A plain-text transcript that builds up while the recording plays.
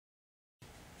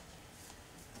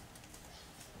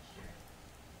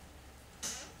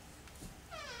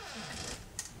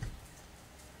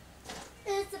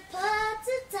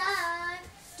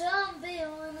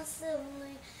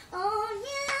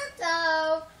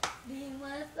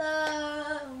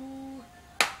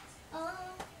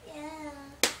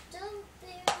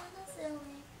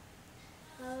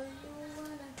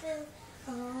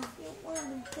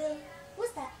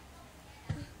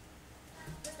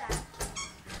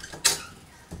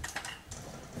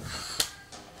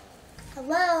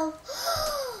Hello.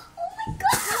 Oh my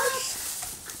gosh.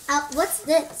 What's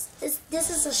this? This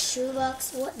is a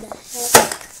shoebox. What the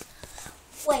heck?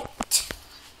 Wait.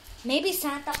 Maybe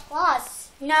Santa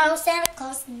Claus. No, Santa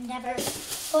Claus never going to do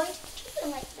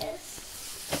something like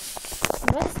this.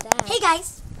 What is that? Hey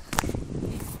guys.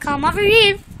 Come over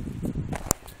here.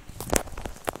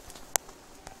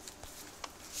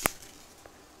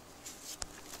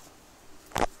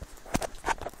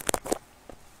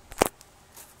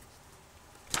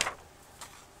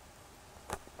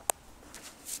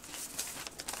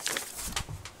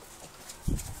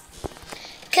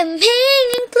 Kamae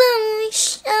and Cloei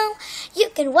show. You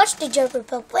can watch the Joe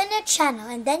Republic Winner channel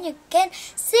and then you can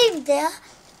see the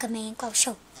Kamae and Cloei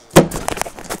show.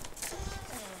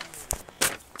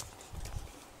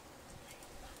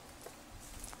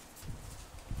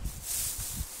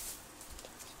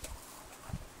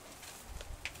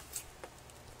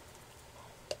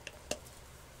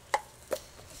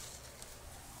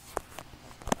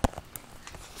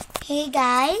 Hey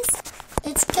guys,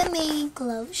 it's Kamae and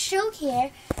Cloei show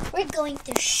here. We're going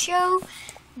to show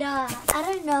the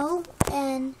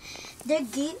and their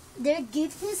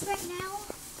gift list right now.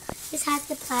 This has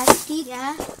the plastic,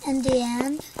 and the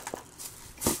end.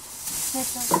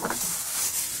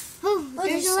 Oh,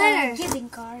 there's a letter. Giving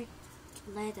card.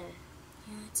 Letter.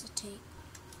 Yeah, it's a tape.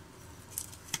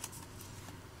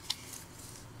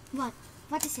 What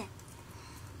is it?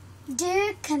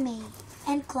 Dear Kamae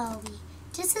and Cloei,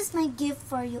 this is my gift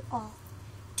for you all.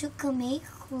 To Kamae,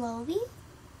 Cloei,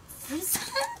 from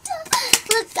Santa.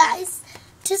 Look guys,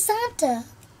 to Santa.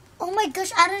 Oh my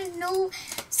gosh, I didn't know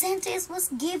Santa was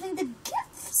giving the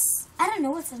gifts. I don't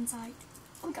know what's inside.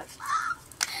 Oh my gosh.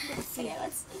 Let's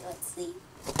see.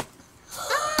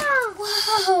 Oh,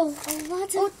 wow. A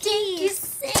lot of Oh, thank you,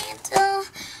 Santa.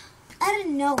 I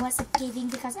don't know what's it giving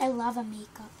because I love a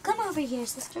makeup. Come over here,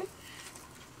 sister.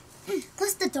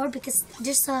 Close the door because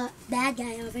there's a bad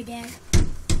guy over there.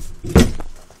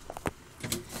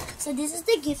 So this is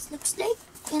the gift looks like.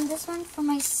 And this one for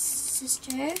my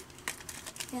sister.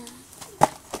 Yeah.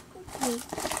 Wait,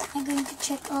 I'm going to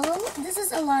check all. This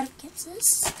is a lot of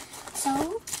gifts.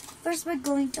 So first we're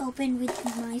going to open with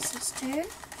my sister.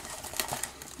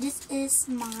 This is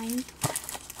mine,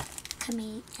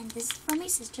 Kamae, and this is for my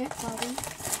sister, Cloei.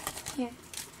 Here,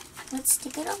 let's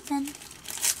stick it open.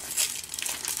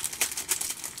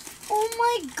 Oh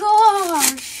my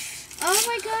gosh! Oh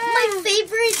my god! My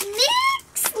favorite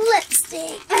NYX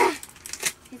lipstick.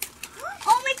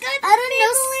 Oh my god! I don't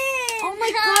know. Oh my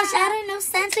gosh! I don't know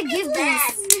Santa give this.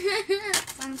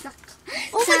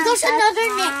 Oh my gosh! Another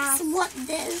NYX. What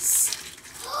this?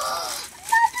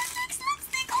 Another NYX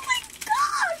lipstick. Oh my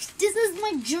gosh! This is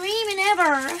my dream and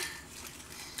ever.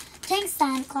 Thanks,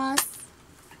 Santa Claus.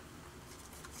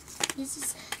 This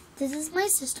is my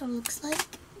sister. Looks like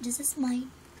this is mine.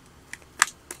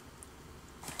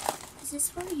 This is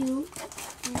for you,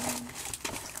 and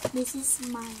this is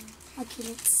mine. Okay,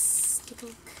 let's take a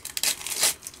look.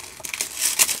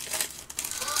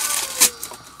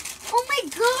 Oh my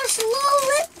gosh, little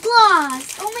lip gloss!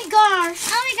 Oh my gosh!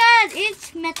 Oh my god,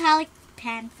 it's metallic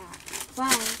panda.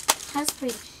 Wow, how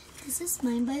pretty. This is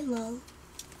mine by Lol.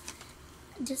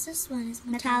 This one is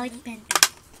metallic Panda.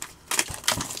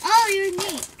 Oh, your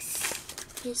NYX.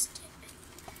 This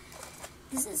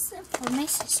is for my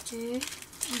sister.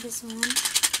 And this one.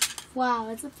 Wow,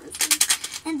 it's a present.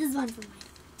 And this one for mine.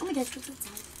 Oh my gosh, what's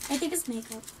inside? I think it's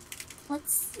makeup.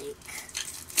 Let's see.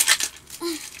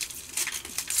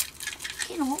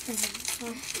 Can't open it. So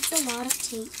it's a lot of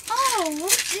tape. Oh,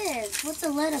 what's this? What's a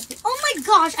lot of it? Oh my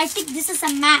gosh, I think this is a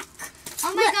Mac.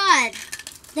 Oh my god.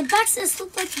 The boxes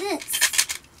look like this.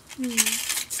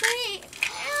 Sweet.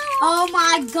 Oh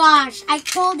my gosh, I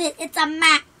told it. It's a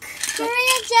Mac.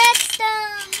 Korea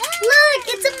Jetstone. Look,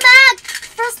 it's a Mac.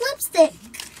 First lipstick.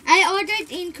 I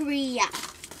ordered in Korea.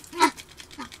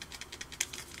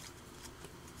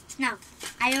 No,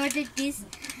 I ordered this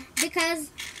because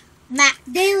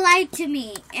they lied to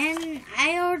me, and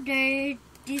I ordered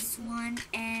this one,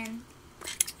 and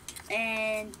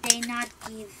they not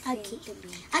give it to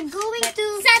me. I'm going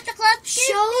to Santa Claus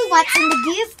show what's in the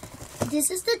gift. This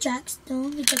is the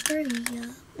Jackstone with the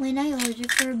Korea when I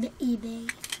ordered for eBay.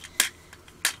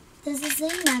 This is a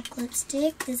MAC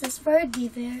lipstick. This is for a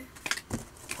giver.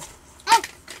 Oh,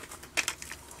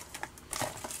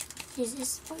 this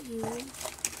is for you.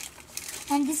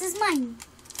 And this is mine.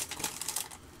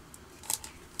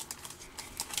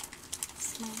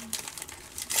 It's mine.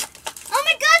 oh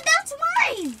my god, that's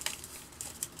mine.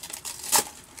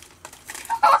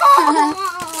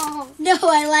 Oh. No,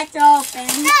 I like to open.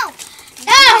 No.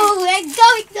 No, I'm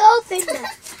going to open them.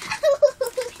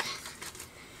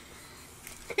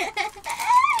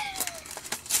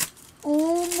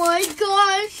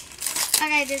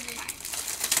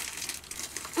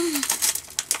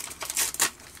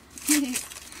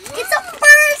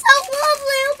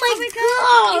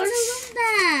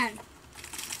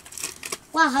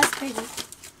 pretty.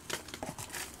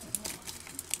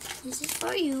 This is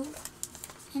for you.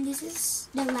 And this is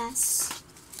the last.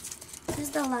 This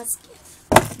is the last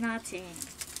gift. Nothing.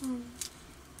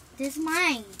 This is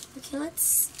mine. Okay,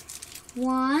 let's.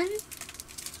 1,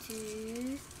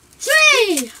 2,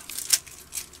 3!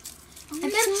 Oh I my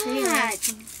got 3. God.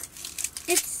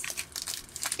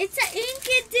 It's an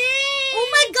inky thing. Oh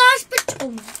my gosh, but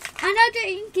Another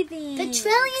inky thing.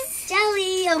 Petroleum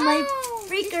jelly on my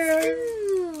freaker.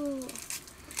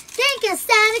 Thank you,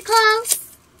 Santa Claus.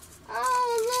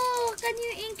 Oh, look, a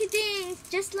new inky thing.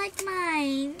 Just like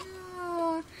mine.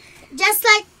 Oh. Just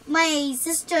like my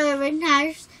sister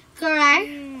Renard's, correct?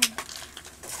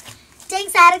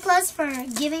 Thanks, Santa Claus, for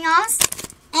giving us.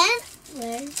 And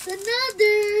where's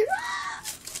another?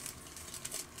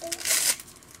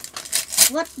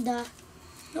 What the?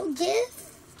 No gift?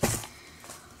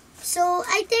 So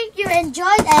I think you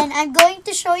enjoyed, and I'm going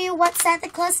to show you what Santa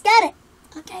Claus got it.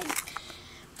 Okay.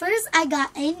 First, I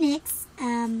got a NYX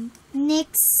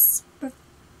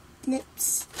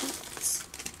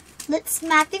lips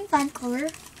matte fun color.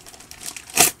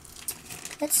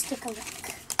 Let's take a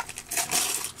look.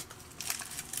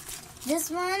 This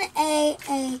one a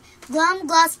Glam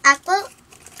Gloss Aqua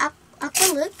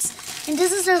Lips, and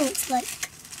this is her looks like.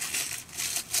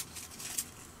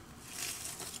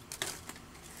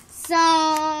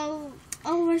 So,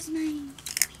 where's mine?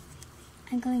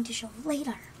 I'm going to show you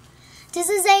later. This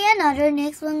is another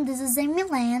next one. This is a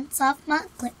Milan soft matte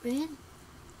glittering.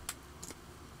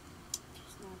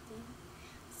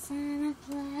 Santa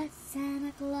Claus,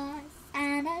 Santa Claus,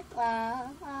 Santa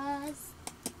Claus.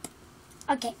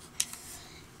 Okay.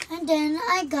 And then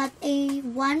I got a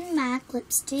one MAC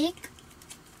lipstick.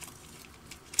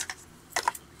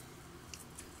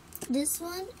 This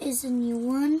one is a new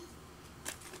one.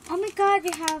 Oh my God,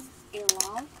 you have a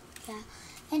love. Yeah.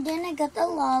 And then I got the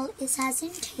LOL. It has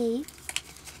in tape.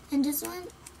 And this one,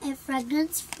 a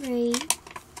fragrance free.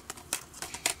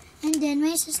 And then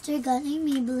my sister got a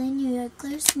Maybelline New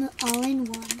Yorker Smooth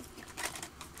all-in-one.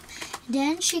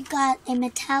 Then she got a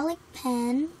metallic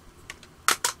pen.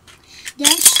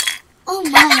 Then oh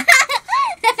my!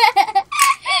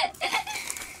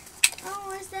 Oh,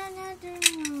 where's that another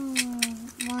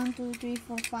one? 1, 2, 3,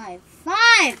 4, 5.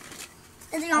 5!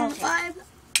 Is it on Okay. 5?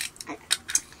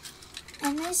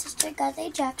 And my sister got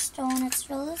a Jackstone. It's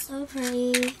really so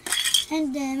pretty.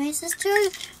 And then my sister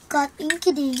got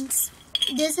Inky Dinks.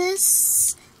 This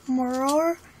is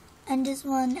Mirror, and this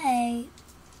one a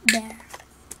bear.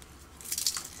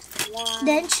 Wow.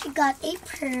 Then she got a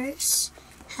purse.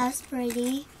 How's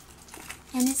pretty?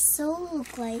 And it so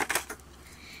look like.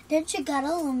 Then she got a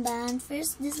lumband.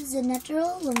 First, this is a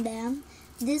natural lumband.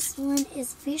 This one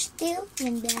is fishtail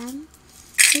lumband.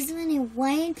 This one a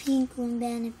white, pink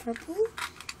lumband, and purple.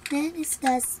 Then it's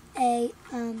got a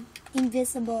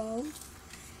invisible.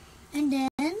 And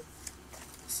then,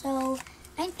 so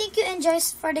I think you enjoy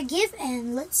for the gift,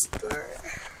 and let's start.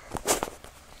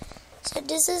 So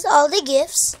this is all the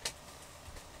gifts.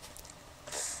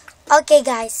 Okay,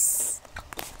 guys,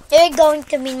 you're going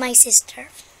to meet my sister.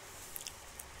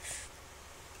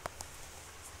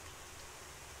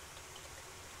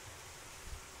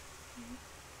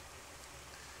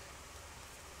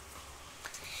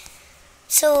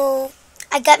 So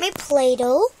I got my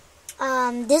Play-Doh.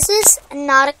 This is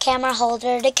not a camera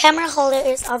holder. The camera holder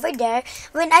is over there.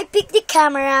 When I pick the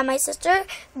camera, my sister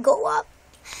go up.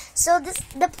 So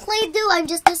the Play-Doh I'm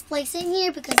just displacing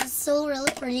here because it's so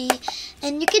really pretty,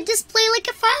 and you can display like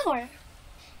a flower.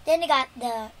 Then I got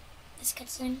this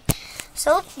kitchen.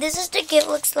 So this is the gift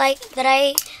looks like that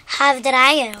I have that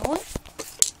I own.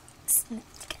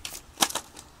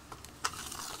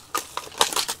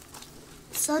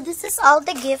 So this is all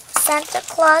the gift Santa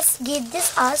Claus gave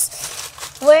this us.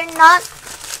 We're not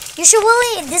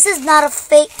usually this is not a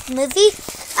fake movie.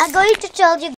 I'm going to tell you